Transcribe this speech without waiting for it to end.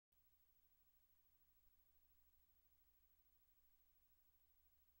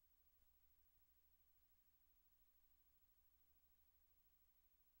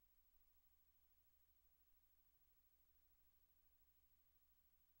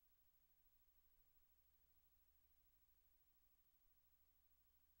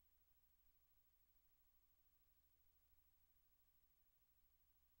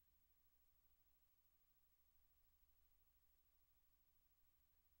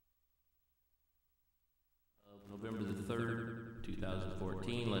3rd,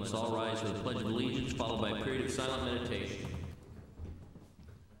 2014. Let's all rise for the Pledge of Allegiance, followed by a period of silent meditation.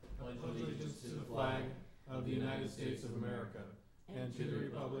 Pledge allegiance to the flag of the United States of America and to the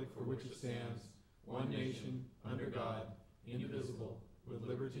republic for which it stands, one nation, under God, indivisible, with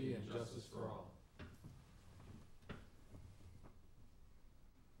liberty and justice for all.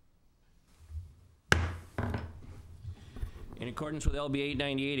 In accordance with LB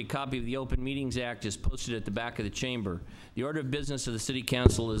 898, a copy of the Open Meetings Act is posted at the back of the chamber. The order of business of the City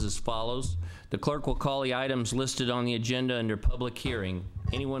Council is as follows. The clerk will call the items listed on the agenda under public hearing.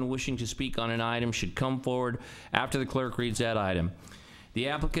 Anyone wishing to speak on an item should come forward after the clerk reads that item. The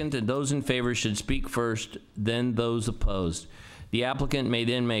applicant and those in favor should speak first, then those opposed. The applicant may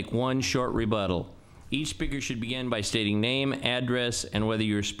then make one short rebuttal. Each speaker should begin by stating name, address, and whether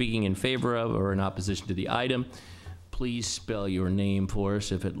you're speaking in favor of or in opposition to the item. Please spell your name for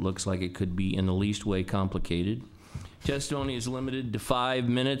us if it looks like it could be in the least way complicated. Testimony is limited to 5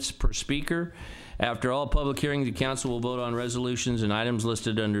 minutes per speaker. After all public hearings, the council will vote on resolutions and items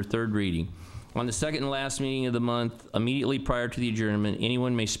listed under third reading. On the second and last meeting of the month, immediately prior to the adjournment,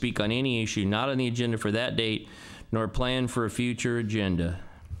 anyone may speak on any issue not on the agenda for that date, nor plan for a future agenda.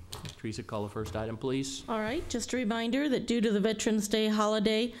 Teresa, call the first item, please. All right, just a reminder that due to the Veterans Day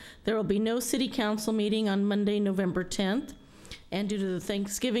holiday, there will be no City Council meeting on Monday, November 10th. And due to the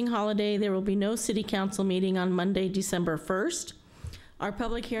Thanksgiving holiday, there will be no City Council meeting on Monday, December 1st. Our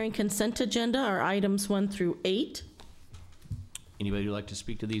public hearing consent agenda are items 1 through 8. Anybody who'd like to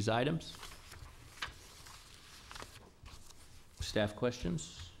speak to these items? Staff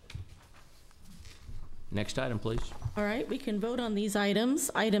questions? Next item, please. All right, we can vote on these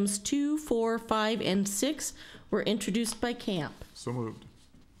items. Items 2, 4, 5, and 6 were introduced by Camp. So moved.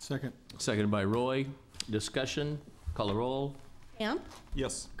 Second. Seconded by Roy. Discussion. Call the roll. Camp,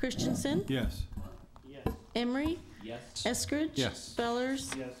 Yes. Christensen, Yes. Emery, Yes. Eskridge, Yes. Fellers,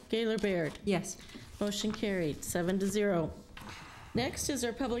 Yes. Gaylor Baird. Yes. Motion carried, 7-0. Next is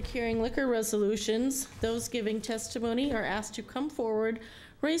our public hearing liquor resolutions. Those giving testimony are asked to come forward,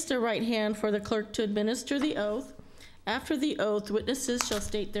 raise their right hand for the clerk to administer the oath. After the oath, witnesses shall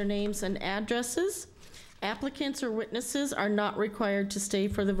state their names and addresses. Applicants or witnesses are not required to stay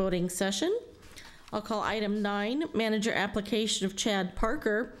for the voting session. I'll call item 9, manager application of Chad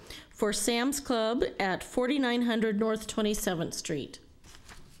Parker for Sam's Club at 4900 North 27th Street.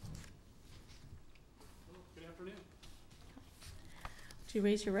 Good afternoon. Do you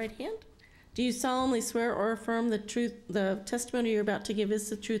raise your right hand? Do you solemnly swear or affirm the testimony you're about to give is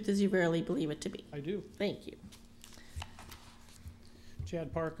the truth as you verily believe it to be? I do. Thank you.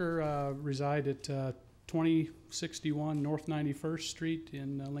 Chad Parker, reside at 2061 North 91st Street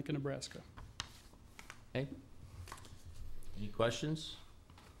in Lincoln, Nebraska. Okay. Any questions?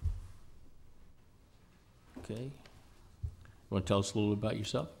 Okay. You want to tell us a little about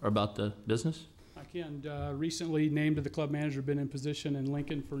yourself or about the business? I can. Recently named to the club manager, been in position in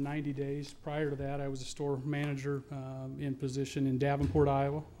Lincoln for 90 days. Prior to that, I was a store manager in position in Davenport,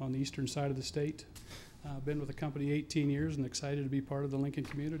 Iowa, on the eastern side of the state. Been with the company 18 years and excited to be part of the Lincoln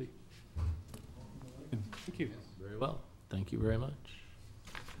community. Thank you. Very well. Thank you very much.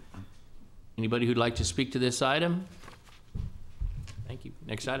 Anybody who'd like to speak to this item? Thank you.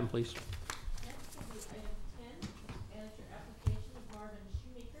 Next item, please. Next will be item 10, manager application of Marvin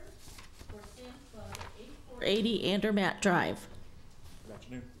Shoemaker for Sam's Club at 8480 Andermatt Drive. Good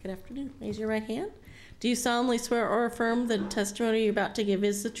afternoon. Good afternoon. Raise your right hand. Do you solemnly swear or affirm the testimony you're about to give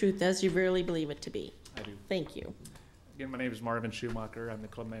is the truth as you verily believe it to be? I do. Thank you. Again, my name is Marvin Schumacher. I'm the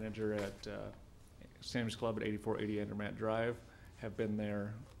club manager at Sam's Club at 8480 Andermatt Drive. Have been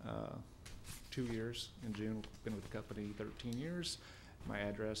there 2 years in June. Been with the company 13 years. My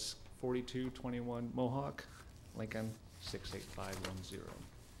address, 4221 Mohawk, Lincoln,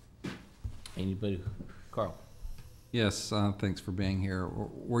 68510. Anybody? Carl? Yes, thanks for being here.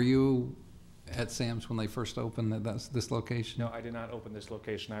 Were you at Sam's when they first opened this location? No, I did not open this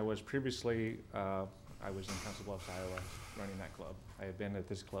location. I was previously, I was in Council Bluffs, Iowa, running that club. I have been at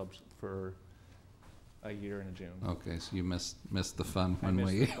this club for a year in June. Okay, so you missed the fun I when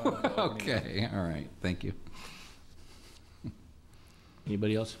missed we. the fun of the opening. Okay, all right, thank you.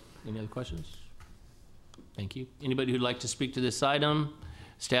 Anybody else? Any other questions? Thank you. Anybody who'd like to speak to this item?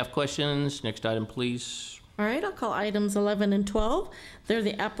 Staff questions? Next item, please. All right, I'll call items 11 and 12. They're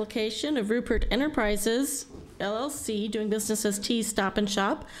the application of Rupert Enterprises, LLC, doing business as T's Stop and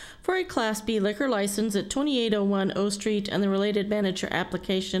Shop, for a Class B liquor license at 2801 O Street and the related manager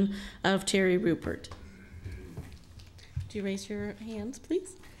application of Terry Rupert. Do you raise your hands,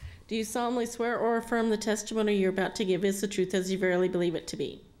 please? Do you solemnly swear or affirm the testimony you're about to give is the truth as you verily believe it to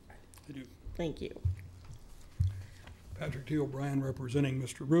be? I do. Thank you. Patrick T. O'Brien representing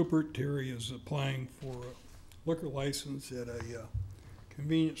Mr. Rupert. Terry is applying for a liquor license at a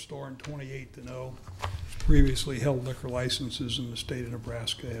convenience store in 28-0. Previously held liquor licenses in the state of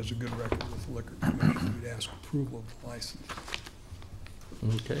Nebraska, has a good record with the Liquor Commission. We'd ask approval of the license.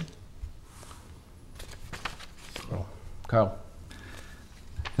 Okay. Carl?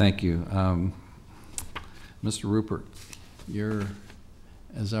 Thank you. Mr. Rupert, you're,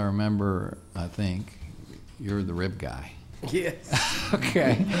 as I remember, I think, you're the rib guy. Yes.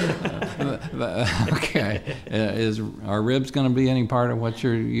 Okay. Okay. Are ribs going to be any part of what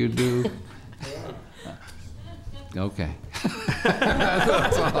you do? Okay.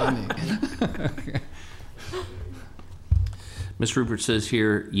 That's all I need. Okay. Ms. Rupert says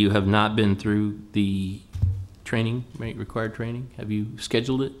here you have not been through the training, required training. Have you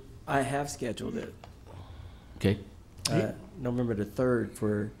scheduled it? I have scheduled it. Okay. November the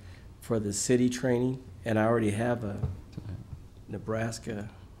 3rd for the city training, and I already have a Nebraska.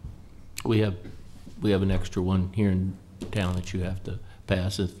 We have an extra one here in town that you have to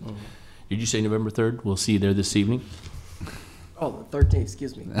pass. Did you say November 3rd? We'll see you there this evening. Oh, the 13th,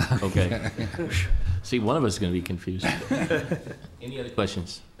 excuse me. Okay. See, one of us is going to be confused. Any other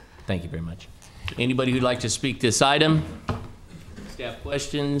questions? Thank you very much. Anybody who'd like to speak this item? Staff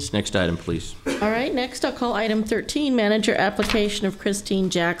questions? Next item, please. All right, next I'll call item 13, manager application of Christine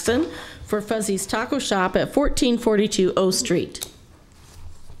Jackson for Fuzzy's Taco Shop at 1442 O Street.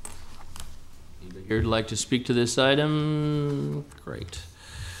 Anybody here who'd like to speak to this item? Great.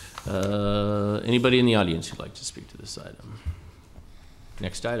 Anybody in the audience who'd like to speak to this item?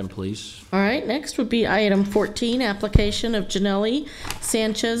 Next item, please. All right, next would be item 14, application of Janelle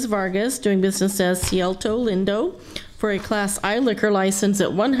Sanchez Vargas, doing business as Cielto Lindo, for a Class I liquor license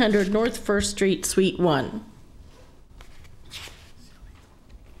at 100 North 1st Street, Suite 1.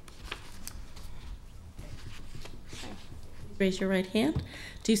 Raise your right hand.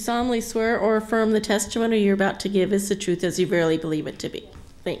 Do you solemnly swear or affirm the testimony you're about to give is the truth as you verily believe it to be?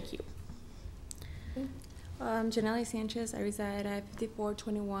 Thank you. Janelle Sanchez. I reside at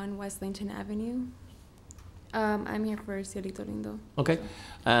 5421 West Linton Avenue. I'm here for Cielito Lindo. Okay.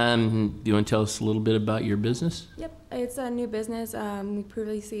 Do you want to tell us a little bit about your business? Yep, it's a new business. We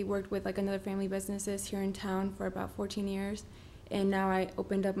previously worked with like another family businesses here in town for about 14 years. And now I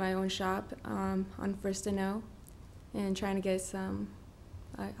opened up my own shop on First and O and trying to get some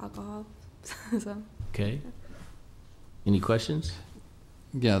alcohol. So. Okay. Any questions?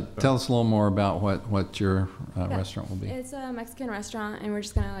 Yeah, tell us a little more about what your restaurant will be. It's a Mexican restaurant, and we're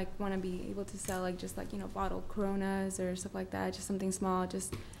just gonna like want to be able to sell like just like bottled Coronas or stuff like that, just something small.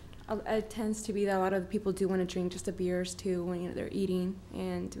 Just it tends to be that a lot of people do want to drink just the beers too when they're eating,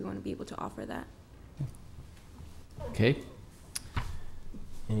 and we want to be able to offer that. Okay.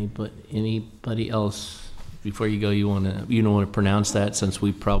 Anybody else? Before you go, you don't want to pronounce that since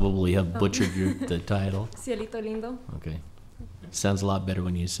we probably have butchered the title. Cielito Lindo. Okay. Sounds a lot better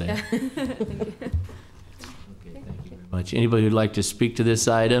when you say it. Thank you. Okay, thank you very much. Anybody who'd like to speak to this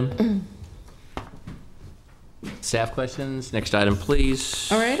item? Staff questions? Next item,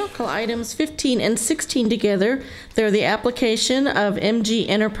 please. All right, I'll call items 15 and 16 together. They're the application of MG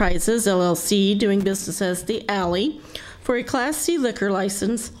Enterprises, LLC, doing business as The Alley, for a Class C liquor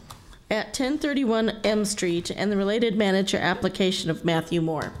license at 1031 M Street, and the related manager application of Matthew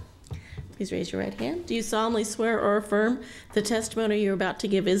Moore. Please raise your right hand. Do you solemnly swear or affirm the testimony you're about to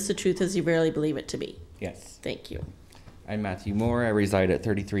give is the truth as you verily believe it to be? Yes. Thank you. I'm Matthew Moore. I reside at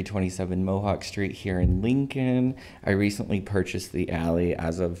 3327 Mohawk Street here in Lincoln. I recently purchased The Alley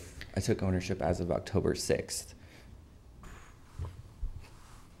I took ownership as of October 6th.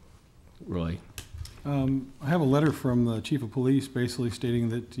 Roy. I have a letter from the chief of police basically stating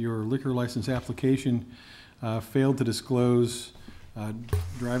that your liquor license application failed to disclose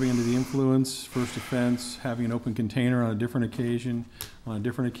driving under the influence, first offense, having an open container on a different occasion,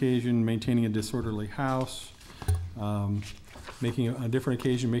 maintaining a disorderly house, on a different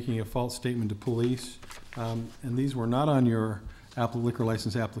occasion, making a false statement to police. And these were not on your liquor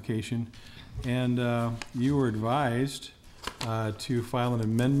license application. And you were advised to file an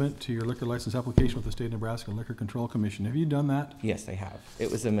amendment to your liquor license application with the State of Nebraska Liquor Control Commission. Have you done that? Yes, I have.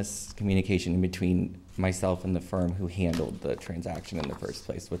 It was a miscommunication in between myself and the firm who handled the transaction in the first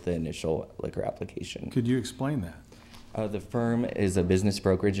place with the initial liquor application. Could you explain that? The firm is a business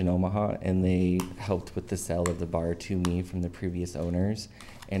brokerage in Omaha, and they helped with the sale of the bar to me from the previous owners.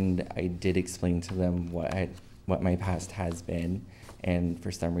 And I did explain to them what my past has been, and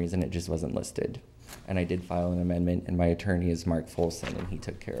for some reason it just wasn't listed. And I did file an amendment, and my attorney is Mark Folson, and he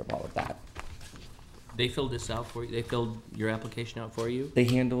took care of all of that. They filled this out for you? They filled your application out for you? They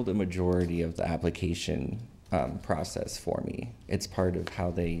handled a majority of the application process for me. It's part of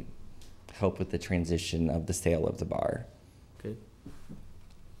how they help with the transition of the sale of the bar. Okay.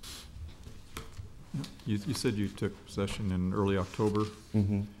 You said you took possession in early October,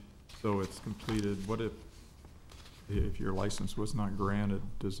 Mm-hmm. so it's completed. What if your license was not granted,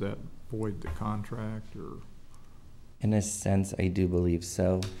 does that void the contract, or? In a sense, I do believe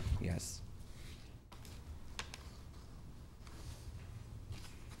so, yes.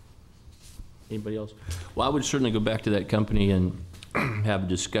 Anybody else? Well, I would certainly go back to that company and have a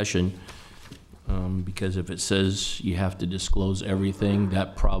discussion, because if it says you have to disclose everything,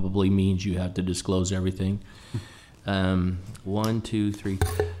 that probably means you have to disclose everything. 1, 2, 3.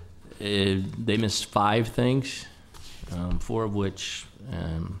 They missed 5 things, 4 of which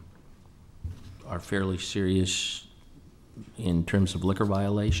are fairly serious in terms of liquor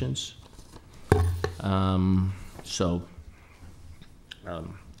violations.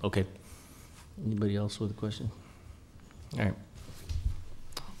 Okay. Anybody else with a question? All right.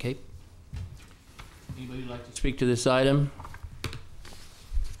 Okay. Anybody like to speak to this item?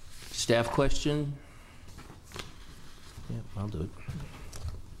 Staff question? Yeah, I'll do it.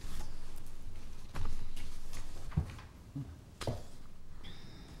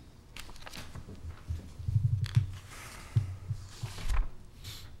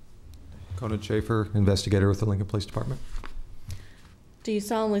 Conan Schaefer, investigator with the Lincoln Police Department. Do you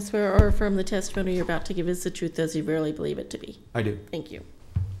solemnly swear or affirm the testimony you're about to give is the truth as you verily believe it to be? I do. Thank you.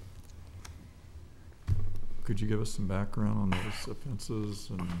 Could you give us some background on those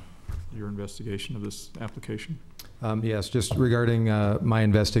offenses and your investigation of this application? Yes, just regarding my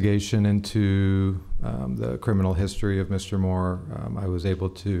investigation into the criminal history of Mr. Moore, I was able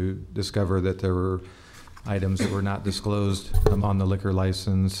to discover that there were items that were not disclosed on the liquor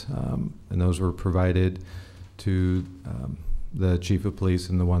license, and those were provided to the chief of police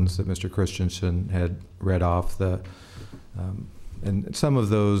and the ones that Mr. Christensen had read off. And some of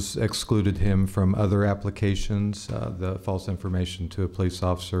those excluded him from other applications. The false information to a police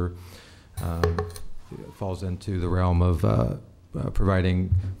officer falls into the realm of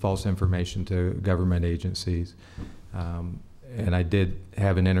providing false information to government agencies. And I did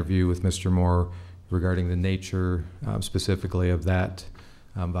have an interview with Mr. Moore regarding the nature specifically of that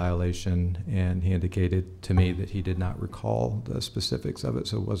violation, and he indicated to me that he did not recall the specifics of it,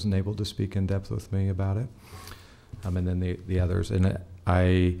 so wasn't able to speak in depth with me about it. And then the others. And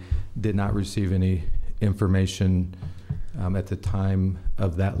I did not receive any information at the time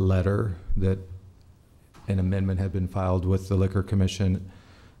of that letter that an amendment had been filed with the Liquor Commission,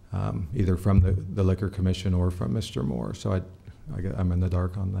 either from the Liquor Commission or from Mr. Moore. So I'm in the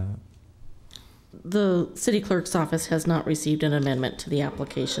dark on that. The city clerk's office has not received an amendment to the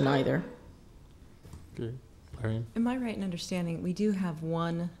application either. Good. Marion? Am I right in understanding we do have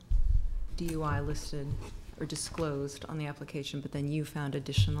one DUI listed or disclosed on the application, but then you found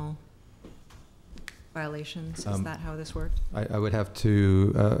additional violations? Is that how this worked? I would have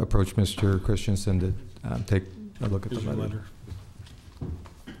to approach Mr. Christensen to take a look at the letter.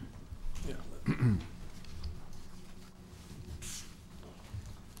 Yeah.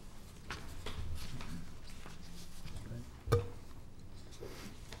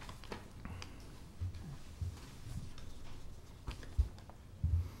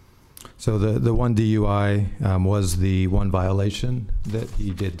 So the one DUI was the one violation that he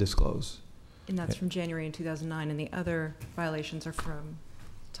did disclose. And that's from January in 2009, and the other violations are from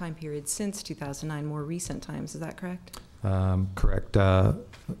time periods since 2009, more recent times. Is that correct? Correct.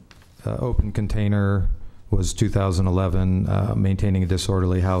 Open container was 2011. Maintaining a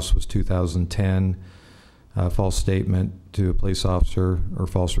disorderly house was 2010. False statement to a police officer or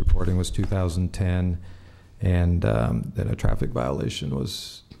false reporting was 2010. And then a traffic violation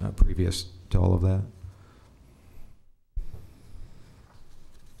was previous to all of that.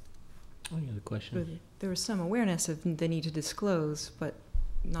 Any other questions? There was some awareness of the need to disclose, but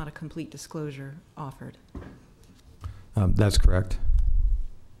not a complete disclosure offered. That's correct.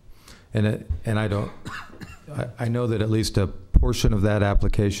 And I don't. I know that at least a portion of that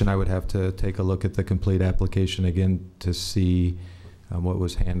application, I would have to take a look at the complete application again to see what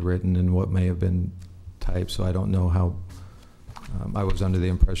was handwritten and what may have been typed. So I don't know how. I was under the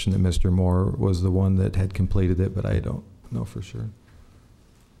impression that Mr. Moore was the one that had completed it, but I don't know for sure.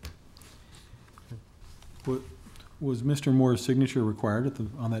 Was Mr. Moore's signature required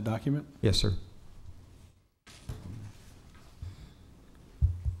on that document? Yes, sir.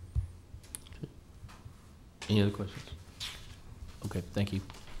 Any other questions? Okay, thank you.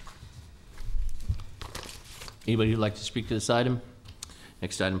 Anybody who'd like to speak to this item?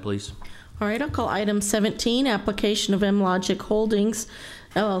 Next item, please. All right, I'll call item 17, application of M-Logic Holdings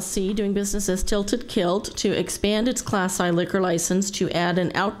LLC, doing business as Tilted Kilt, to expand its Class I liquor license to add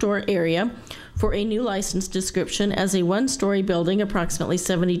an outdoor area for a new license description as a one-story building approximately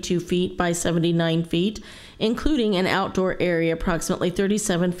 72 feet by 79 feet, including an outdoor area approximately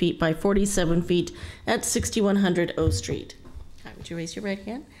 37 feet by 47 feet at 6100 O Street. Hi, would you raise your right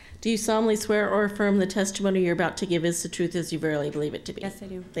hand? Do you solemnly swear or affirm the testimony you're about to give is the truth as you verily believe it to be? Yes, I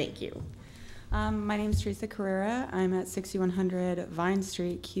do. Thank you. My name is Teresa Carrera. I'm at 6100 Vine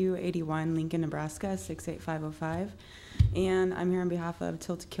Street, Q81, Lincoln, Nebraska, 68505. And I'm here on behalf of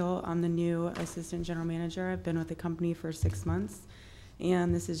Tilted Kilt. I'm the new assistant general manager. I've been with the company for 6 months.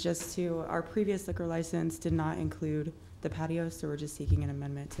 And this is just to, our previous liquor license did not include the patio, so we're just seeking an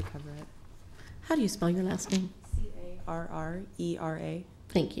amendment to cover it. How do you spell your last name? C-A-R-R-E-R-A.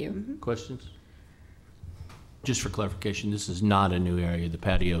 Thank you. Questions? Just for clarification, this is not a new area. The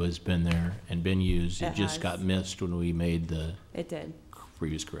patio has been there and been used. It just got missed when we made the It did.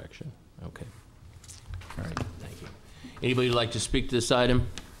 previous correction. Okay. All right, thank you. Anybody would like to speak to this item?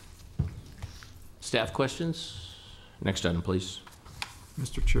 Staff questions? Next item, please.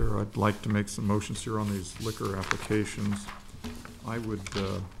 Mr. Chair, I'd like to make some motions here on these liquor applications. I would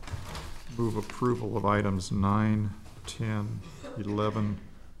move approval of items 9, 10, 11,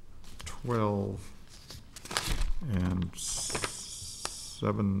 12, and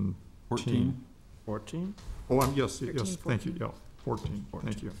 17. 14? Oh, yes, thank you, yeah, 14,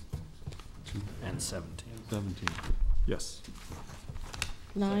 thank you. And 17. 17. Yes,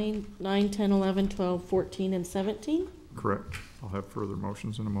 9, 10, 11, 12, 14, and 17? correct. I'll have further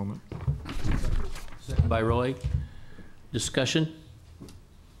motions in a moment. By Roy. Discussion?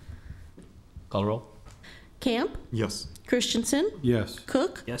 Call roll. Camp? Yes. Christensen? Yes.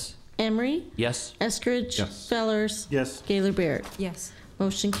 Cook? Yes. Emery? Yes. Eskridge? Yes. Fellers? Yes. Gaylor Baird? Yes.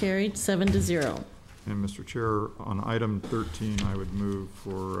 Motion carried, 7-0. And Mr. Chair, on item 13, I would move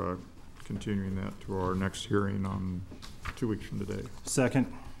for continuing that to our next hearing on 2 weeks from today. Second.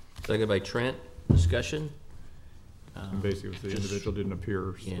 Second by Trent. Discussion? And basically, if the Just- individual didn't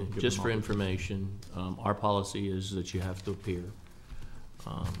appear. so Yeah, give just them for all- information, our policy is that you have to appear.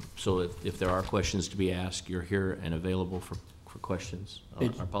 So if there are questions to be asked, you're here and available for questions.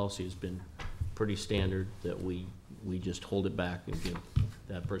 Our policy has been pretty standard that we just hold it back and give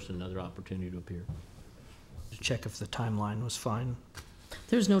that person another opportunity to appear. To check if the timeline was fine.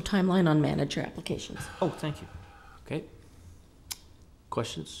 There's no timeline on manager applications. Oh, thank you. Okay?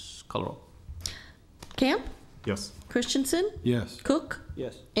 Questions? Call roll. Camp? Yes. Christensen? Yes. Cook?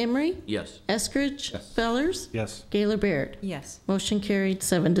 Yes. Emery? Yes. Eskridge? Yes. Fellers? Yes. Gaylor Baird? Yes. Motion carried,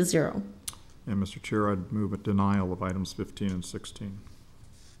 7-0. And Mr. Chair, I'd move a denial of items 15 and 16.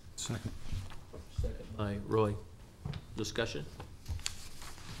 Second. Second by Roy. Discussion?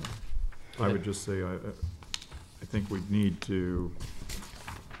 I would just say, I think we need to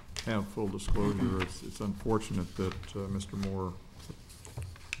have full disclosure. It's unfortunate that Mr. Moore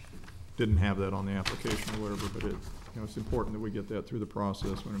didn't have that on the application or whatever, but it's important that we get that through the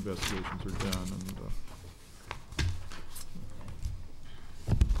process when investigations are done.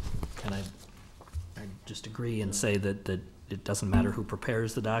 And Can I just agree and say that it doesn't matter who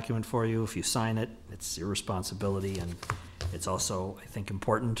prepares the document for you. If you sign it, it's your responsibility. And it's also, I think,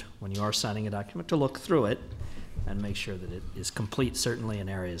 important when you are signing a document to look through it and make sure that it is complete, certainly in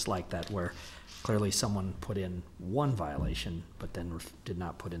areas like that where clearly someone put in one violation, but then did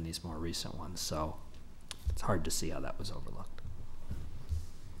not put in these more recent ones. So it's hard to see how that was overlooked.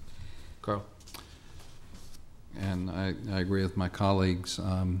 Carl? And I agree with my colleagues.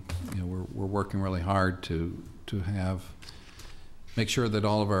 We're working really hard to make sure that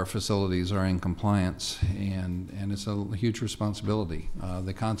all of our facilities are in compliance, and it's a huge responsibility.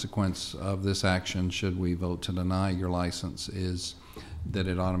 The consequence of this action, should we vote to deny your license, is that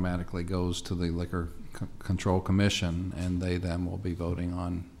it automatically goes to the Liquor Control Commission, and they then will be voting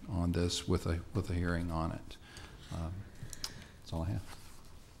on this with a hearing on it. That's all I have.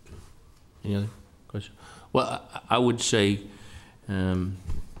 Any other questions? Well, I would say that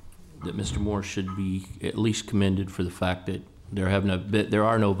Mr. Moore should be at least commended for the fact that there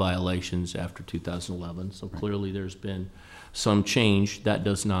are no violations after 2011. So clearly there's been some change. That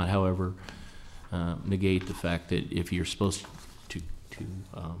does not, however, negate the fact that if you're supposed to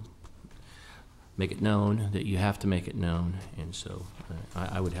make it known, that you have to make it known. And so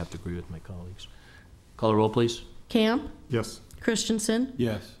I would have to agree with my colleagues. Call the roll, please. Camp? yes. Christensen?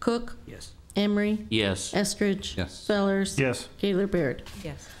 Yes. Cook? Yes. Emery? Yes. Eskridge? Yes. Fellers? Yes. Gaylor Baird?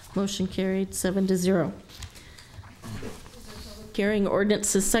 Yes. Motion carried, 7-0. Carrying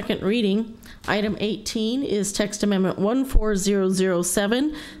ordinance's second reading, Item 18 is text amendment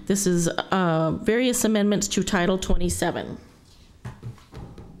 14007. This is various amendments to Title 27.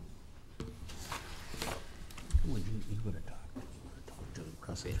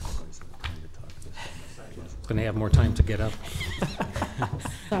 Going to have more time to get up.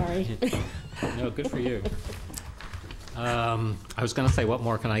 Sorry. No, good for you. I was going to say, what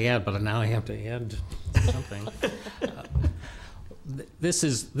more can I add? But now I have to add something. This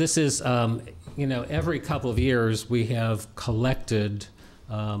is you know, every couple of years we have collected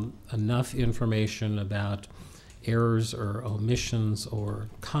enough information about errors or omissions or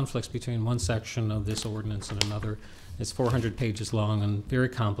conflicts between one section of this ordinance and another. It's 400 pages long and very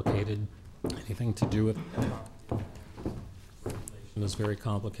complicated. Anything to do with is very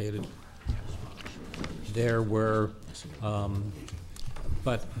complicated. There were,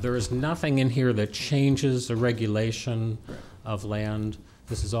 but there is nothing in here that changes the regulation of land.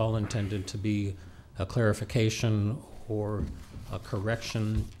 This is all intended to be a clarification or a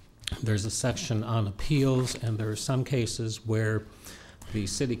correction. There's a section on appeals, and there are some cases where the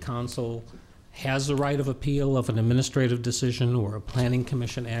city council has the right of appeal of an administrative decision or a planning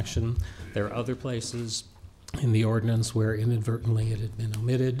commission action. There are other places in the ordinance where inadvertently it had been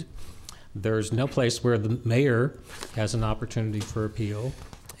omitted. There's no place where the mayor has an opportunity for appeal,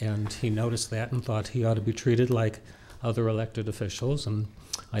 and he noticed that and thought he ought to be treated like other elected officials, and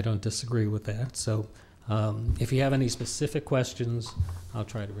I don't disagree with that. So if you have any specific questions, I'll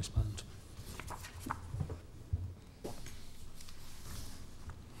try to respond.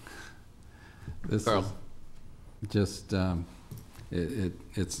 This is just,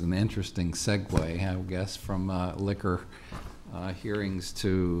 it's an interesting segue, I guess, from liquor hearings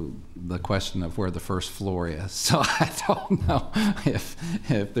to the question of where the first floor is. So I don't know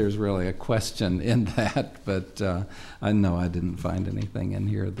if there's really a question in that, but I know I didn't find anything in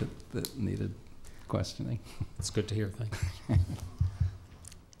here that needed questioning. It's good to hear, thanks.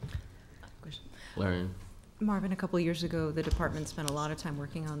 Larry. Marvin, a couple of years ago, the department spent a lot of time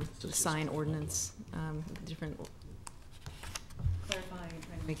working on the sign ordinance, different clarifying and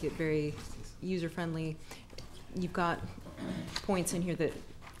trying to make it very user-friendly. You've got points in here that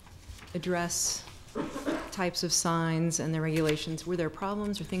address types of signs and their regulations. Were there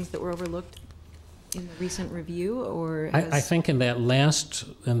problems or things that were overlooked in the recent review, or? I think in that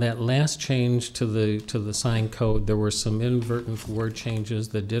last change to the sign code, there were some inadvertent word changes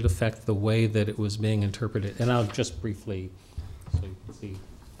that did affect the way that it was being interpreted. And I'll just briefly, so you can see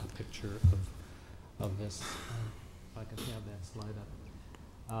a picture of this. If I can have that slide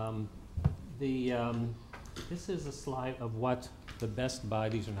up. This is a slide of what the Best Buy.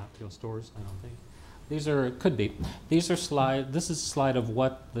 These are not real stores, I don't think. These are, could be. These are this is a slide of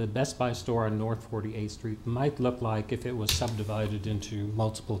what the Best Buy store on North 48th Street might look like if it was subdivided into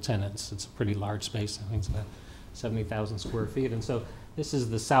multiple tenants. It's a pretty large space. I think it's about 70,000 square feet. And so this is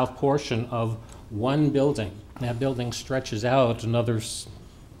the south portion of one building. That building stretches out another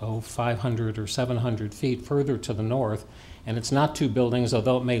 500 or 700 feet further to the north. And it's not two buildings,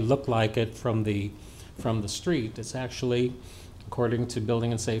 although it may look like it from the street. It's actually, according to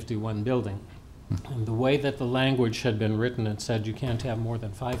building and safety, one building. And the way that the language had been written, it said you can't have more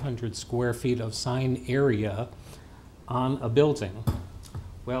than 500 square feet of sign area on a building.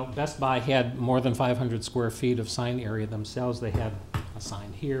 Well, Best Buy had more than 500 square feet of sign area themselves. They had a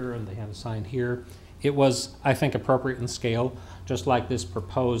sign here and they had a sign here. It was, I think, appropriate in scale, just like this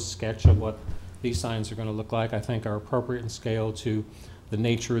proposed sketch of what these signs are going to look like, I think are appropriate in scale to the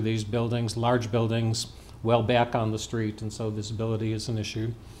nature of these buildings, large buildings, well back on the street, and so visibility is an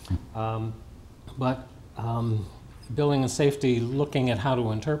issue. But building and safety, looking at how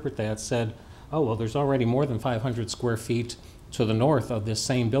to interpret that, said, oh, well, there's already more than 500 square feet to the north of this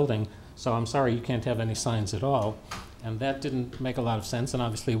same building, so I'm sorry, you can't have any signs at all. And that didn't make a lot of sense, and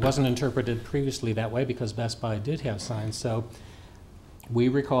obviously it wasn't interpreted previously that way because Best Buy did have signs. So I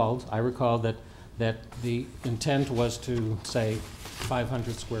recalled that the intent was to say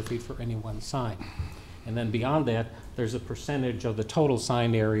 500 square feet for any one sign. And then beyond that, there's a percentage of the total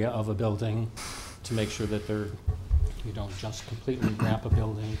sign area of a building to make sure that you don't just completely wrap a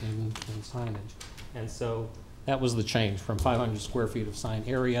building in signage. And so that was the change from 500 square feet of sign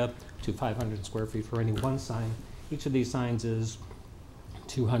area to 500 square feet for any one sign. Each of these signs is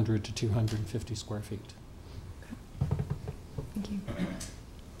 200 to 250 square feet. Thank you.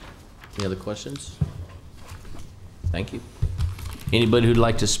 Any other questions? Thank you. Anybody who'd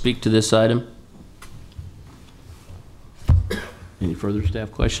like to speak to this item? Any further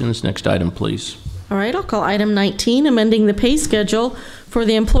staff questions? Next item, please. All right, I'll call item 19, amending the pay schedule for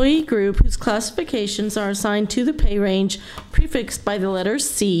the employee group whose classifications are assigned to the pay range prefixed by the letter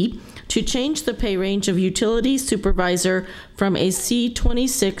C to change the pay range of utility supervisor from a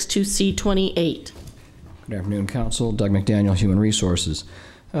C26 to C28. Good afternoon, Council. Doug McDaniel, Human Resources.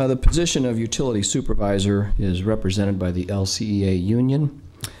 The position of utility supervisor is represented by the LCEA union.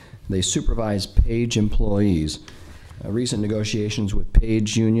 They supervise Page employees. Recent negotiations with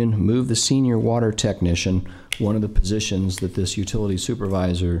Page Union moved the senior water technician, one of the positions that this utility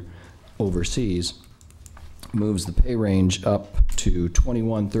supervisor oversees, moves the pay range up to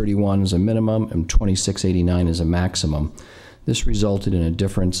 $21.31 as a minimum and $26.89 as a maximum. This resulted in a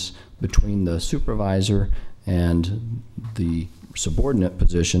difference between the supervisor and the subordinate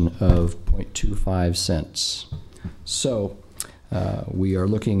position of 0.25 cents. So we are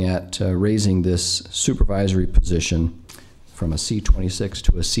looking at raising this supervisory position from a C26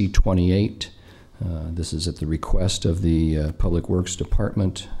 to a C28. This is at the request of the Public Works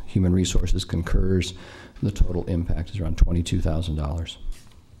Department. Human Resources concurs. The total impact is around $22,000.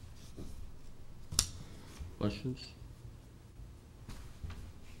 Questions?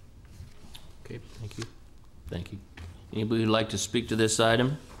 Okay, thank you. Thank you. Anybody who'd like to speak to this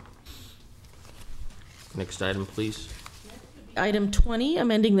item? Next item, please. Item 20,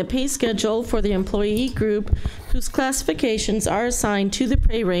 amending the pay schedule for the employee group whose classifications are assigned to the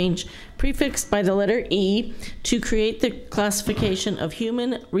pay range prefixed by the letter E to create the classification of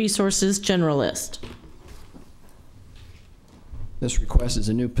Human Resources Generalist. This request is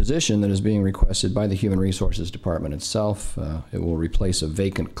a new position that is being requested by the Human Resources Department itself. It will replace a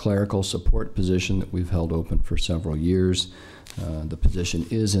vacant clerical support position that we've held open for several years. The position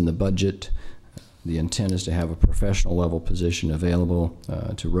is in the budget. The intent is to have a professional level position available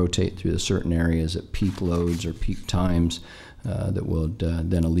to rotate through the certain areas at peak loads or peak times that would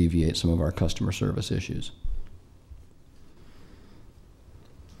then alleviate some of our customer service issues.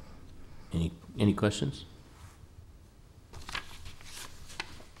 Any questions?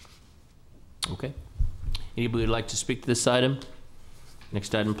 Okay. Anybody would like to speak to this item?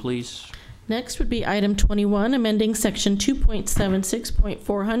 Next item, please. Next would be item 21, amending section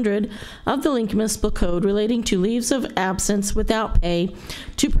 2.76.400 of the Lincoln Municipal Code relating to leaves of absence without pay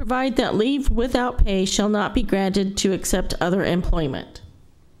to provide that leave without pay shall not be granted to accept other employment.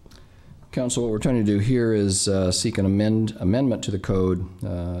 Council, what we're trying to do here is seek an amendment to the code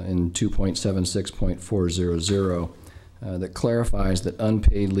in 2.76.400 that clarifies that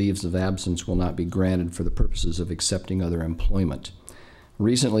unpaid leaves of absence will not be granted for the purposes of accepting other employment.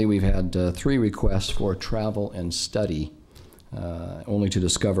 Recently, we've had 3 requests for travel and study, only to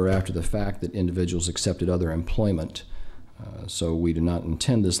discover after the fact that individuals accepted other employment. So we do not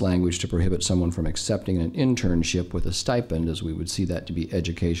intend this language to prohibit someone from accepting an internship with a stipend, as we would see that to be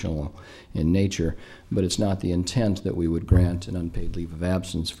educational in nature, but it's not the intent that we would grant an unpaid leave of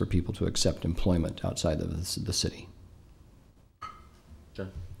absence for people to accept employment outside of the city. John?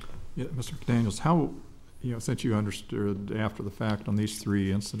 Yeah, Mr. McDaniels, how, since you understood after the fact on these 3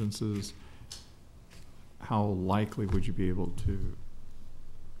 incidences, how likely would you be able to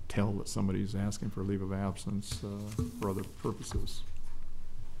tell that somebody's asking for a leave of absence for other purposes?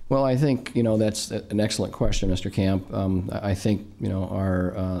 Well, I think, that's an excellent question, Mr. Camp. I think,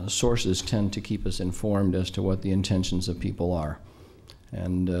 our sources tend to keep us informed as to what the intentions of people are.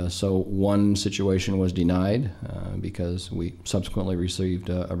 And so one situation was denied because we subsequently received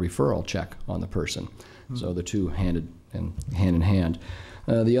a referral check on the person. Mm-hmm. So the two hand in hand.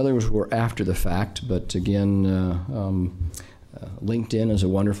 The others were after the fact, but again, LinkedIn is a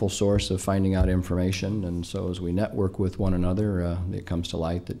wonderful source of finding out information, and so as we network with one another, it comes to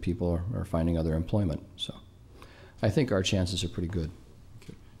light that people are finding other employment. So I think our chances are pretty good.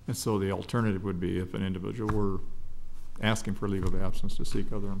 Okay. And so the alternative would be if an individual were asking for a leave of absence to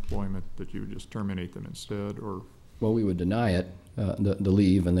seek other employment, that you would just terminate them instead, or? Well, we would deny it, the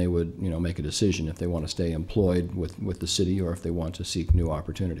leave, and they would make a decision if they want to stay employed with the city or if they want to seek new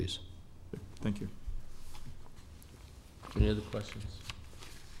opportunities. Thank you. Any other questions?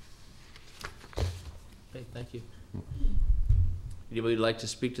 Okay, thank you. Anybody would like to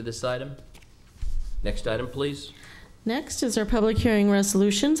speak to this item? Next item, please. Next is our public hearing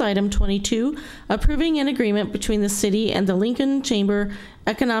resolutions. Item 22, approving an agreement between the city and the Lincoln Chamber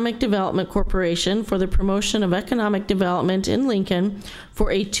Economic Development Corporation for the promotion of economic development in Lincoln for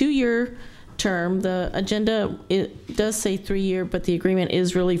a 2-year term. The agenda, it does say 3-year, but the agreement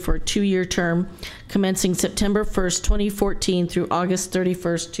is really for a 2-year term commencing September 1st, 2014 through August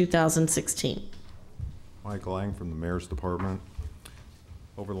 31st, 2016. Michael Lang from the Mayor's Department.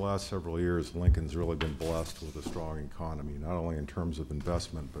 Over the last several years, Lincoln's really been blessed with a strong economy, not only in terms of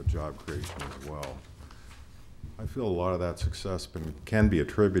investment, but job creation as well. I feel a lot of that success can be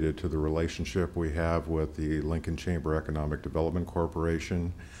attributed to the relationship we have with the Lincoln Chamber Economic Development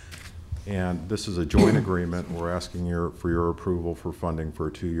Corporation. And this is a joint agreement. We're asking for your approval for funding for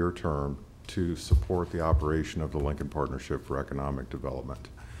a 2-year term to support the operation of the Lincoln Partnership for Economic Development.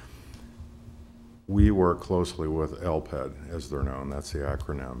 We work closely with LPED, as they're known, that's the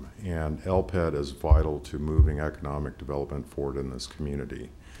acronym, and LPED is vital to moving economic development forward in this community.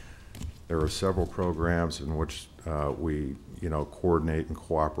 There are several programs in which we coordinate and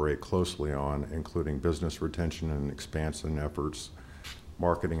cooperate closely on, including business retention and expansion efforts,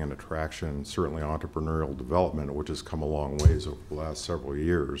 marketing and attraction, certainly entrepreneurial development, which has come a long ways over the last several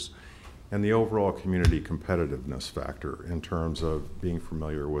years, and the overall community competitiveness factor in terms of being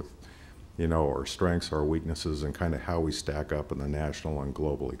familiar with our strengths, our weaknesses, and kind of how we stack up in the national and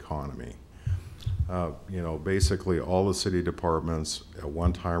global economy. Basically all the city departments at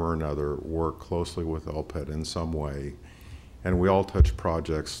one time or another work closely with LPED in some way, and we all touch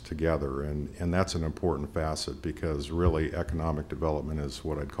projects together, and that's an important facet because really economic development is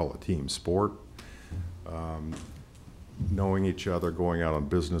what I'd call a team sport. Knowing each other, going out on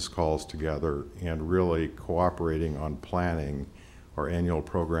business calls together, and really cooperating on planning our annual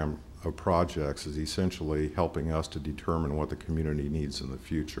program of projects is essentially helping us to determine what the community needs in the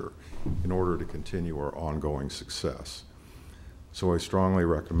future in order to continue our ongoing success. So I strongly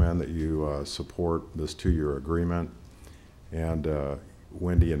recommend that you support this 2-year agreement, and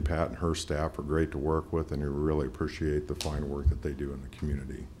Wendy and Pat and her staff are great to work with, and we really appreciate the fine work that they do in the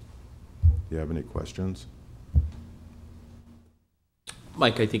community. Do you have any questions?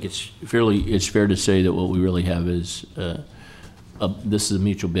 Mike, I think it's fair to say that what we really have is this is a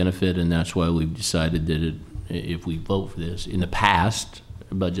mutual benefit, and that's why we've decided that if we vote for this, in the past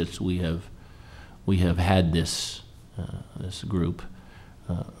budgets we have had this group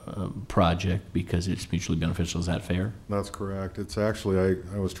project because it's mutually beneficial. Is that fair? That's correct. It's actually,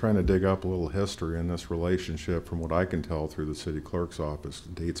 I was trying to dig up a little history in this relationship. From what I can tell through the city clerk's office,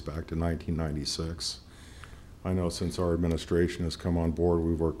 it dates back to 1996. I know since our administration has come on board,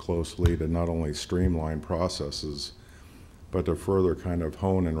 we've worked closely to not only streamline processes, but to further kind of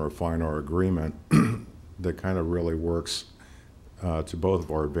hone and refine our agreement that kind of really works to both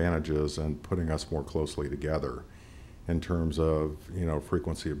of our advantages and putting us more closely together in terms of,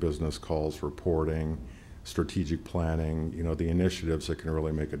 frequency of business calls, reporting, strategic planning, the initiatives that can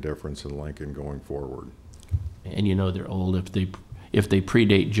really make a difference in Lincoln going forward. And they're old. If they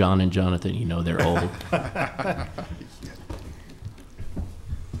predate John and Jonathan, they're old.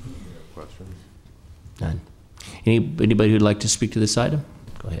 Questions? None. Anybody who'd like to speak to this item?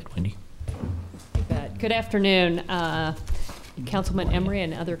 Go ahead, Wendy. You bet. Good afternoon, Councilman Emery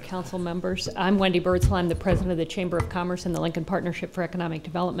and other council members. I'm Wendy Birdsall. I'm the president of the Chamber of Commerce and the Lincoln Partnership for Economic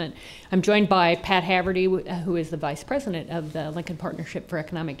Development. I'm joined by Pat Haverty, who is the vice president of the Lincoln Partnership for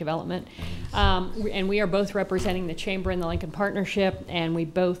Economic Development. And we are both representing the Chamber and the Lincoln Partnership, and we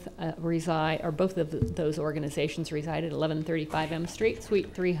both reside, or both of those organizations reside at 1135 M Street,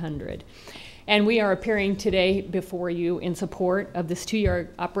 Suite 300. And we are appearing today before you in support of this 2-year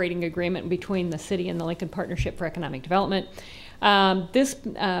operating agreement between the city and the Lincoln Partnership for Economic Development. This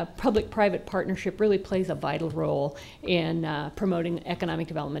public-private partnership really plays a vital role in promoting economic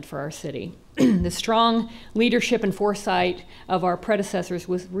development for our city. The strong leadership and foresight of our predecessors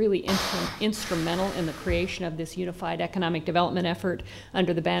was really instrumental in the creation of this unified economic development effort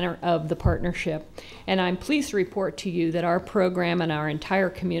under the banner of the partnership. And I'm pleased to report to you that our program and our entire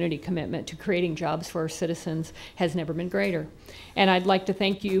community commitment to creating jobs for our citizens has never been greater. And I'd like to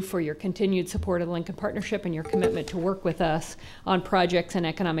thank you for your continued support of the Lincoln Partnership and your commitment to work with us on projects and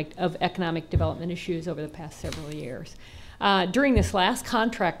economic development issues over the past several years. During this last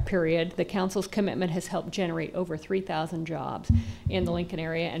contract period, the council's commitment has helped generate over 3,000 jobs in the Lincoln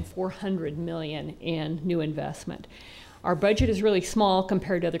area and $400 million in new investment. Our budget is really small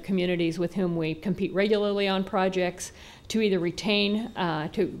compared to other communities with whom we compete regularly on projects to either retain,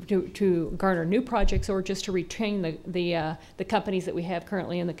 to garner new projects or just to retain the companies that we have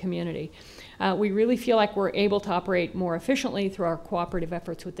currently in the community. We really feel like we're able to operate more efficiently through our cooperative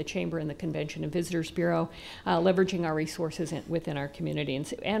efforts with the Chamber and the Convention and Visitors Bureau, leveraging our resources within our community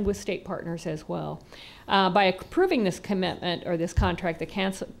and with state partners as well. By approving this commitment or this contract,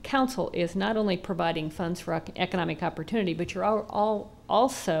 the council is not only providing funds for economic opportunity, but you're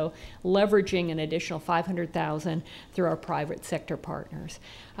also leveraging an additional $500,000 through our private sector partners.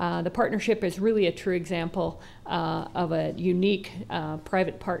 The partnership is really a true example of a unique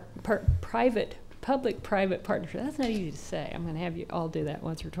private public-private partnership. That's not easy to say. I'm going to have you all do that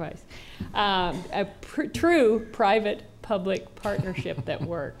once or twice. A true private-public partnership that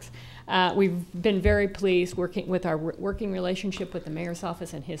works. We've been very pleased working with our working relationship with the mayor's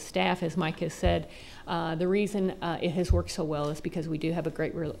office and his staff, as Mike has said. The reason it has worked so well is because we do have a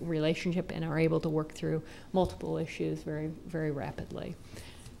great relationship and are able to work through multiple issues very, very rapidly.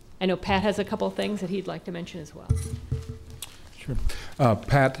 I know Pat has a couple of things that he'd like to mention as well. Sure.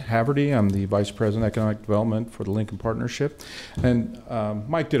 Pat Haverty, I'm the Vice President of Economic Development for the Lincoln Partnership. And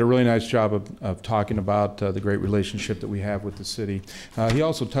Mike did a really nice job of talking about the great relationship that we have with the city. He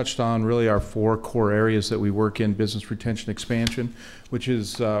also touched on really our 4 core areas that we work in: business retention expansion, which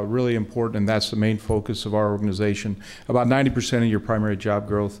is really important, and that's the main focus of our organization. About 90% of your primary job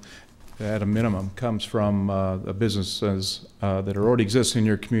growth at a minimum comes from businesses that are already existing in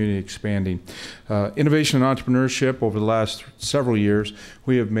your community expanding. Innovation and entrepreneurship, over the last several years,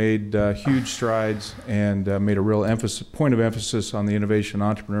 we have made huge strides and made a real point of emphasis on the innovation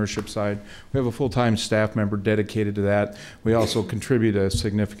and entrepreneurship side. We have a full-time staff member dedicated to that. We also contribute a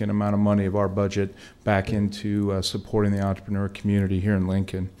significant amount of money of our budget back into supporting the entrepreneur community here in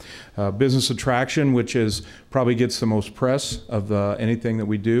Lincoln. Business attraction, which probably gets the most press of anything that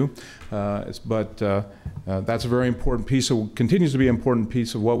we do, but that's a very important piece continues to be an important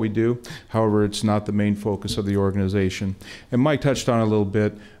piece of what we do. However, it's not the main focus of the organization. And Mike touched on it a little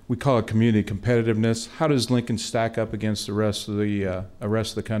bit. We call it community competitiveness. How does Lincoln stack up against the rest of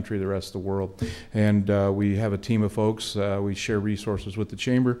the country, the rest of the world? And we have a team of folks. We share resources with the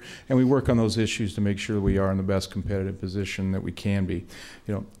chamber, and we work on those issues to make sure that we are in the best competitive position that we can be.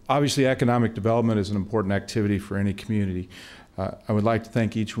 Obviously, economic development is an important activity for any community. I would like to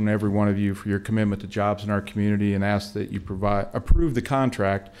thank each and every one of you for your commitment to jobs in our community and ask that you approve the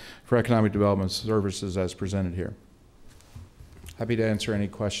contract for economic development services as presented here. Happy to answer any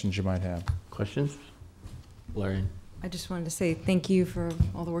questions you might have. Questions? Larry? I just wanted to say thank you for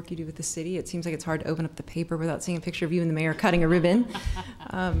all the work you do with the city. It seems like it's hard to open up the paper without seeing a picture of you and the mayor cutting a ribbon.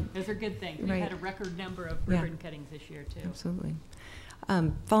 Those are good things. Right. We've had a record number of ribbon cuttings this year, too. Absolutely.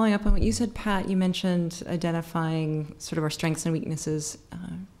 Following up on what you said, Pat, you mentioned identifying sort of our strengths and weaknesses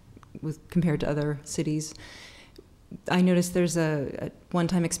compared to other cities. I noticed there's a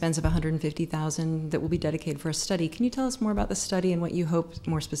one-time expense of $150,000 that will be dedicated for a study. Can you tell us more about the study and what you hope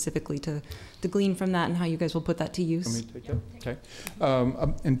more specifically to glean from that and how you guys will put that to use? Let me take that.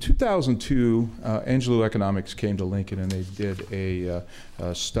 Okay. In 2002, Angelou Economics came to Lincoln and they did a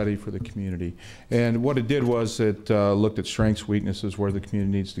study for the community. And what it did was it looked at strengths, weaknesses, where the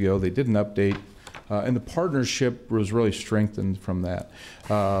community needs to go. They did an update. And the partnership was really strengthened from that.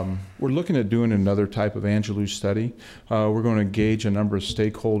 We're looking at doing another type of Angelou study. We're going to engage a number of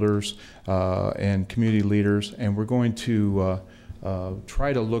stakeholders and community leaders, and we're going to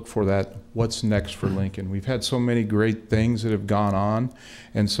try to look for that, what's next for Lincoln. We've had so many great things that have gone on,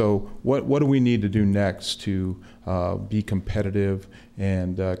 and so what do we need to do next to be competitive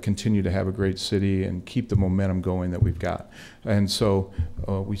and continue to have a great city and keep the momentum going that we've got. And so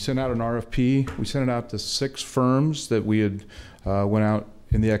we sent out an RFP. We sent it out to 6 firms that we had went out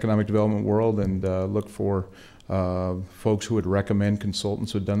in the economic development world and looked for folks who would recommend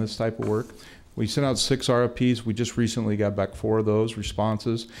consultants who had done this type of work. We sent out 6 RFPs. We just recently got back 4 of those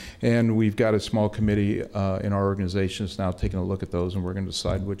responses, and we've got a small committee in our organization that's now taking a look at those, and we're going to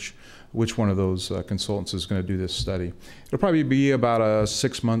decide which one of those consultants is going to do this study. It'll probably be about a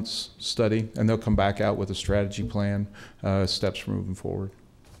 6 months study, and they'll come back out with a strategy plan, steps for moving forward.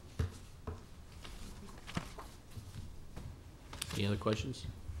 Any other questions?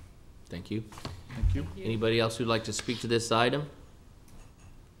 Thank you. Thank you. Anybody else who'd like to speak to this item?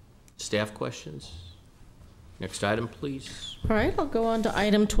 Staff questions? Next item, please. All right, I'll go on to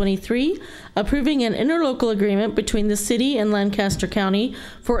item 23, approving an interlocal agreement between the city and Lancaster County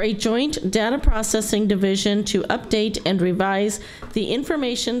for a joint data processing division to update and revise the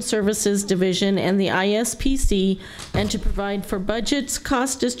Information Services Division and the ISPC, and to provide for budgets,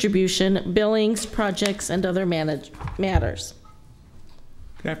 cost distribution, billings, projects, and other matters.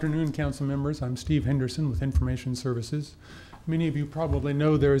 Good afternoon, council members. I'm Steve Henderson with Information Services. Many of you probably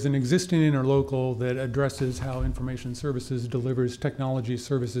know there is an existing interlocal that addresses how Information Services delivers technology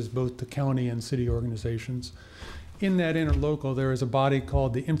services both to county and city organizations. In that interlocal, there is a body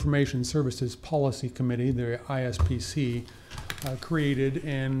called the Information Services Policy Committee, the ISPC, created,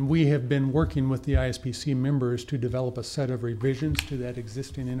 and we have been working with the ISPC members to develop a set of revisions to that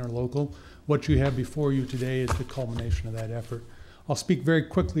existing interlocal. What you have before you today is the culmination of that effort. I'll speak very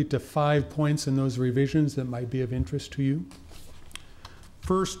quickly to 5 points in those revisions that might be of interest to you.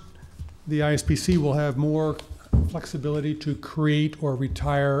 First, the ISPC will have more flexibility to create or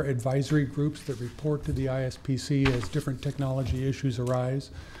retire advisory groups that report to the ISPC as different technology issues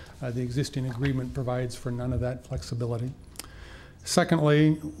arise. The existing agreement provides for none of that flexibility.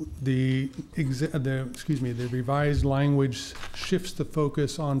 Secondly, the revised language shifts the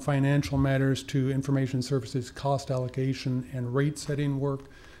focus on financial matters to information services cost allocation and rate setting work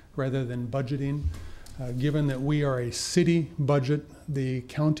rather than budgeting. Given that we are a city budget, the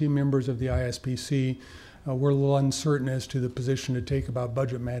county members of the ISPC, we're a little uncertain as to the position to take about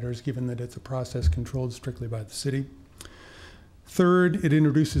budget matters, given that it's a process controlled strictly by the city. Third, it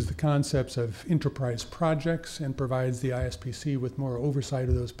introduces the concepts of enterprise projects and provides the ISPC with more oversight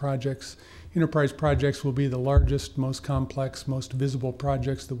of those projects. Enterprise projects will be the largest, most complex, most visible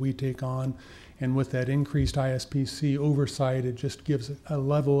projects that we take on. And with that increased ISPC oversight, it just gives a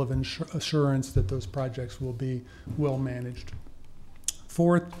level of assurance that those projects will be well managed.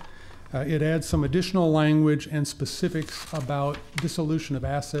 Fourth, it adds some additional language and specifics about dissolution of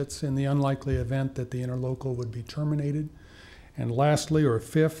assets in the unlikely event that the interlocal would be terminated. And lastly, or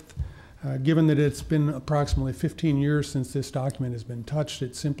fifth, given that it's been approximately 15 years since this document has been touched,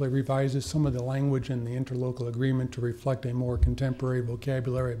 it simply revises some of the language in the interlocal agreement to reflect a more contemporary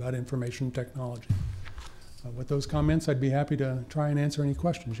vocabulary about information technology. With those comments, I'd be happy to try and answer any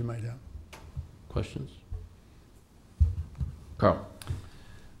questions you might have. Questions? Carl.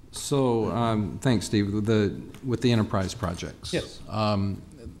 So, thanks, Steve. With the enterprise projects. Yes.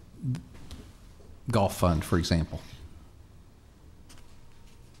 Golf fund, for example.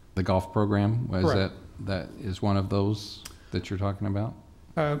 The golf program, that is one of those that you're talking about?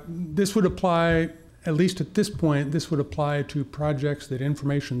 This would apply, at least at this point, this would apply to projects that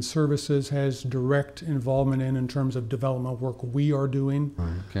Information Services has direct involvement in terms of development work we are doing.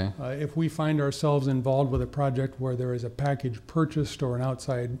 Okay. If we find ourselves involved with a project where there is a package purchased or an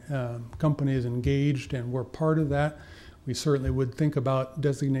outside company is engaged and we're part of that, we certainly would think about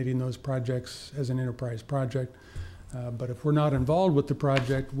designating those projects as an enterprise project. But if we're not involved with the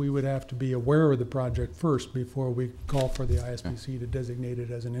project, we would have to be aware of the project first before we call for the ISPC to designate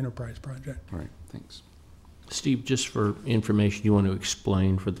it as an enterprise project. All right, thanks. Steve, just for information, you want to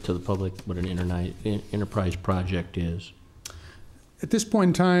explain to the public what an enterprise project is? At this point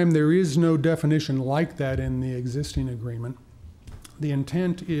in time, there is no definition like that in the existing agreement. The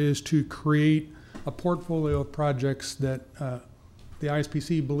intent is to create a portfolio of projects that the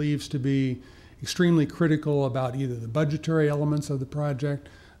ISPC believes to be extremely critical about either the budgetary elements of the project,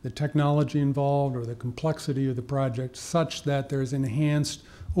 the technology involved, or the complexity of the project, such that there's enhanced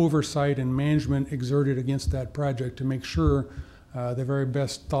oversight and management exerted against that project to make sure the very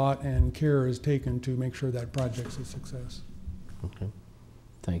best thought and care is taken to make sure that project's a success. Okay,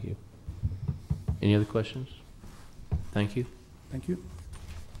 thank you. Any other questions? Thank you. Thank you.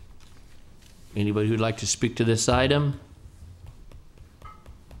 Anybody who'd like to speak to this item?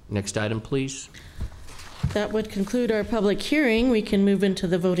 Next item, please. That would conclude our public hearing. We can move into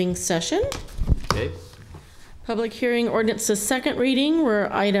the voting session. Okay. Public hearing ordinance's second reading were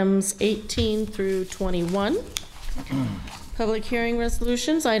items 18 through 21. Public hearing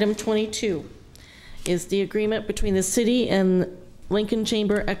resolutions, item 22 is the agreement between the city and Lincoln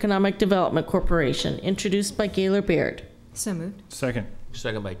Chamber Economic Development Corporation, introduced by Gaylor Baird. So moved. Second.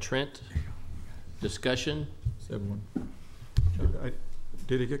 Second by Trent. Discussion?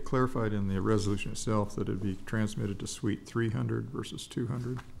 Did it get clarified in the resolution itself that it'd be transmitted to suite 300 versus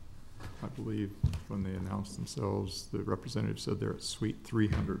 200? I believe when they announced themselves, the representative said they're at suite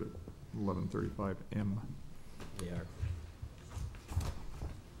 300 at 1135M. They are.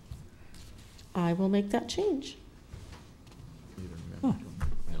 I will make that change. I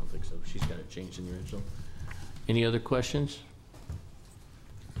don't think so. She's got it changed in the original. Any other questions?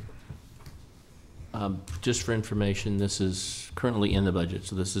 Just for information, this is currently in the budget,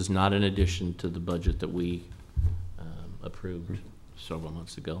 so this is not in addition to the budget that we approved several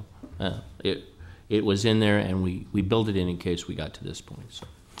months ago. It was in there, and we built it in case we got to this point. So,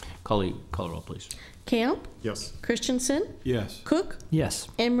 call a roll, please. Camp? Yes. Christensen? Yes. Cook? Yes.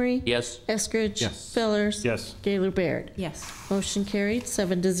 Emery? Yes. Eskridge? Yes. Fellers? Yes. Gaylor Baird? Yes. Motion carried,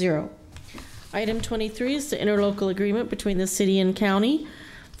 7-0. Item 23 is the interlocal agreement between the city and county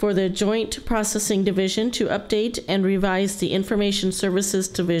for the Joint Processing Division to update and revise the Information Services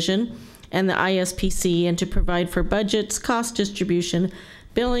Division and the ISPC, and to provide for budgets, cost distribution,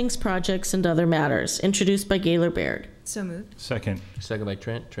 billings, projects, and other matters, introduced by Gaylor Baird. So moved. Second. Second by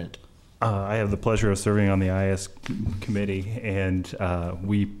Trent. I have the pleasure of serving on the IS committee, and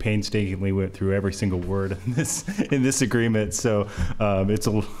we painstakingly went through every single word in this agreement. So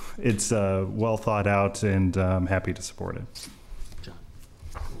it's well thought out, and I'm happy to support it.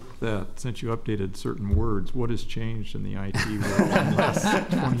 that, since you updated certain words, what has changed in the IT world in the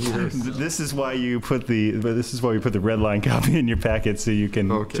last 20 years? This is why you put the red line copy in your packet so you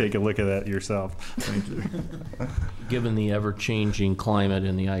can take a look at that yourself. Thank you. Given the ever-changing climate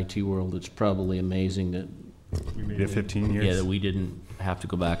in the IT world, it's probably amazing that we made it 15 years. Yeah, that we didn't have to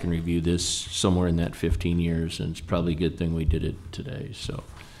go back and review this somewhere in that 15 years, and it's probably a good thing we did it today. So,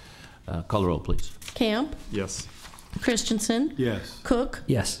 call the roll, please. Camp? Yes. Christensen? Yes. Cook?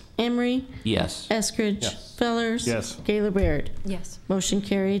 Yes. Emery? Yes. Eskridge? Yes. Fellers? Yes. Gaylor Baird? Yes. Motion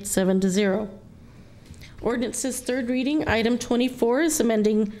carried 7-0. Ordinance's third reading, item 24 is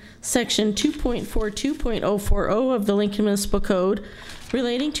amending section 2.42.040 of the Lincoln Municipal Code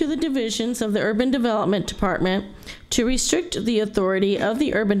relating to the divisions of the Urban Development Department to restrict the authority of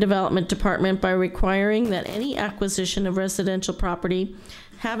the Urban Development Department by requiring that any acquisition of residential property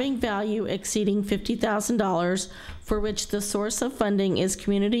having value exceeding $50,000 for which the source of funding is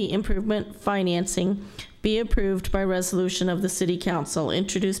community improvement financing be approved by resolution of the City Council,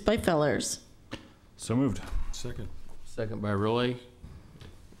 introduced by Fellers. So moved. Second. Second by Roy.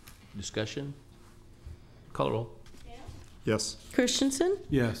 Discussion? Call the roll. Yes. Christensen?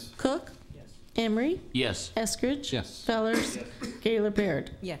 Yes. Cook? Emery? Yes. Eskridge? Yes. Fellers? Gaylor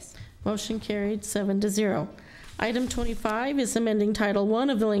Baird? Yes. Motion carried 7-0. Item 25 is amending Title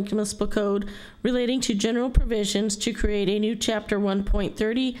I of the Lincoln Municipal Code relating to general provisions to create a new Chapter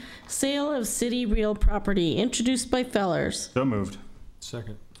 1.30, Sale of City Real Property, introduced by Fellers. So moved.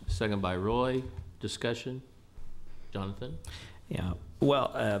 Second. Second by Roy. Discussion? Jonathan? Yeah,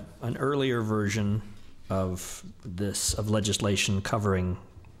 well, an earlier version of legislation covering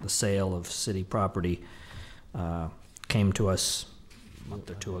the sale of city property came to us a month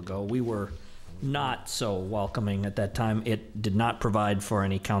or two ago. We were not so welcoming at that time. It did not provide for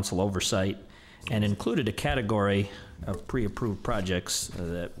any council oversight and included a category of pre-approved projects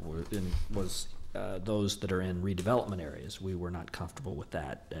that was those that are in redevelopment areas. We were not comfortable with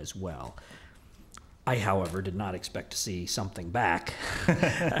that as well. I, however, did not expect to see something back,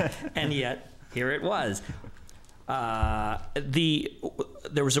 and yet here it was. There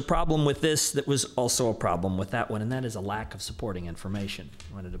was a problem with this that was also a problem with that one, and that is a lack of supporting information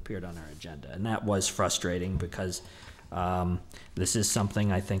when it appeared on our agenda. And that was frustrating because this is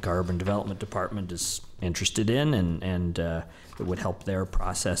something I think our Urban Development Department is interested in, and it would help their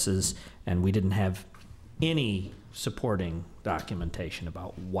processes. And we didn't have any supporting documentation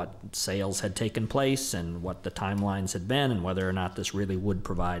about what sales had taken place and what the timelines had been and whether or not this really would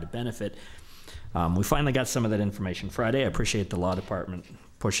provide a benefit. We finally got some of that information Friday. I appreciate the law department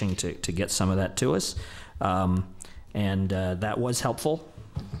pushing to get some of that to us. And that was helpful,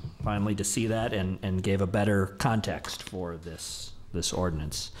 finally, to see that and gave a better context for this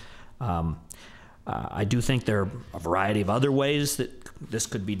ordinance. I do think there are a variety of other ways that this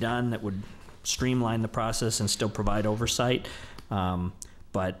could be done that would streamline the process and still provide oversight.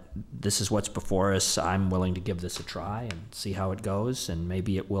 But this is what's before us. I'm willing to give this a try and see how it goes, and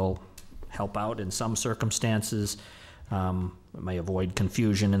maybe it will help out in some circumstances. It may avoid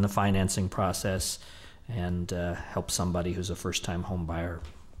confusion in the financing process and help somebody who's a first-time home buyer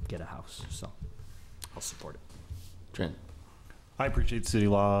get a house. So I'll support it. Trent? I appreciate city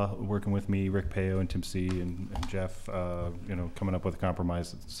law working with me, Rick Peo and Tim C. and Jeff, coming up with a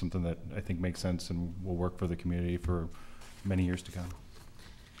compromise. It's something that I think makes sense and will work for the community for many years to come.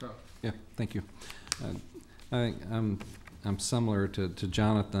 Yeah, thank you. I think I'm similar to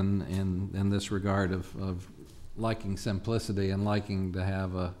Jonathan in this regard of liking simplicity and liking to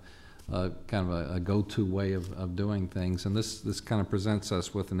have a kind of a go-to way of doing things. And this kind of presents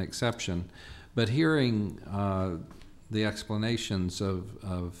us with an exception. But hearing the explanations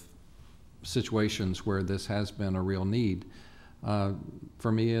of situations where this has been a real need,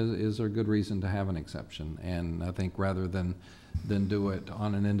 for me is a good reason to have an exception. And I think rather than do it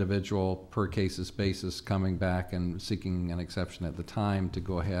on an individual per cases basis, coming back and seeking an exception at the time, to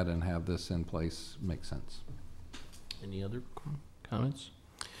go ahead and have this in place makes sense. Any other comments?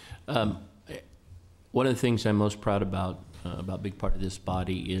 One of the things I'm most proud about a big part of this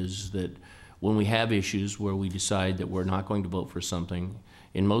body is that when we have issues where we decide that we're not going to vote for something,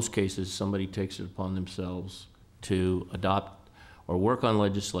 in most cases somebody takes it upon themselves to adopt or work on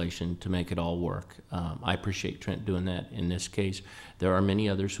legislation to make it all work. I appreciate Trent doing that in this case. There are many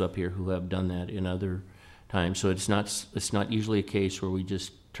others up here who have done that in other times, so it's not usually a case where we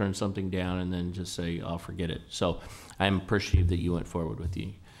just turn something down and then just say, "I'll forget it." So I'm appreciative that you went forward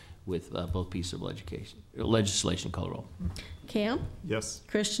with both pieces of legislation. Call the roll. Camp? Yes.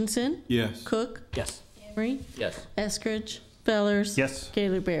 Christensen? Yes. Cook? Yes. Emery? Yes. Eskridge? Fellers? Yes.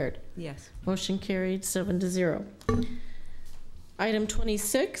 Gaylor Baird? Yes. Motion carried 7-0. Item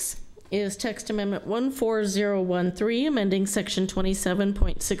 26 is text amendment 14013, amending section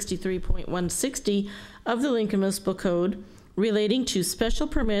 27.63.160 of the Lincoln Municipal Code relating to special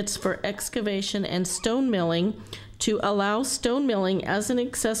permits for excavation and stone milling to allow stone milling as an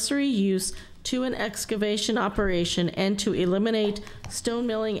accessory use to an excavation operation and to eliminate stone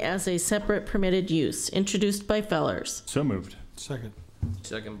milling as a separate permitted use. Introduced by Fellers. So moved. Second.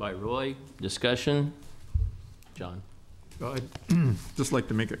 Second by Roy. Discussion? John? I'd just like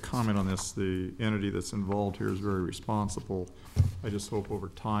to make a comment on this. The entity that's involved here is very responsible. I just hope over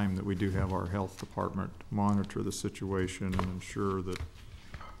time that we do have our health department monitor the situation and ensure that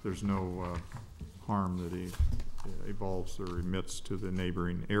there's no harm that evolves or emits to the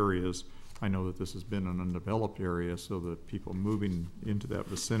neighboring areas. I know that this has been an undeveloped area, so that people moving into that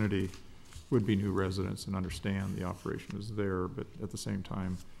vicinity would be new residents and understand the operation is there, but at the same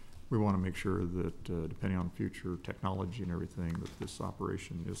time, we want to make sure that depending on future technology and everything, that this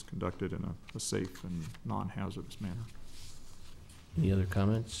operation is conducted in a safe and non-hazardous manner. Any other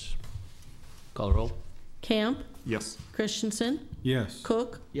comments? Call the roll. Camp? Yes. Christensen? Yes.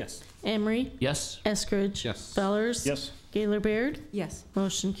 Cook? Yes. Emery? Yes. Eskridge? Yes. Fellers? Yes. Gaylor Baird? Yes.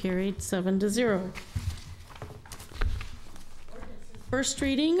 Motion carried 7-0. First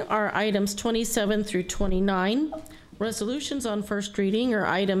reading are items 27 through 29. Resolutions on first reading are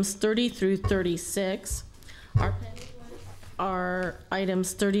items 30 through 36. Our pending ones are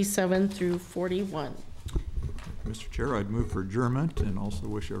items 37 through 41. Mr. Chair, I'd move for adjournment and also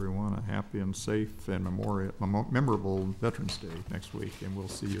wish everyone a happy and safe and memorable Veterans Day next week. And we'll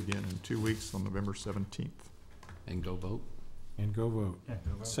see you again in 2 weeks on November 17th. And go vote. And go vote.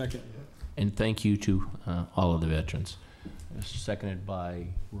 Second. And thank you to all of the veterans. Seconded by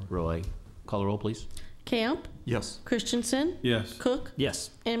Roy. Call the roll, please. Camp? Yes. Christensen? Yes. Cook? Yes.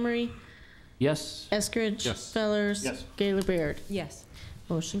 Emery? Yes. Eskridge? Yes. Fellers? Yes. Gaylor Baird? Yes.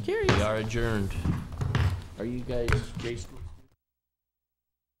 Motion carries. We are adjourned. Are you guys, Jason?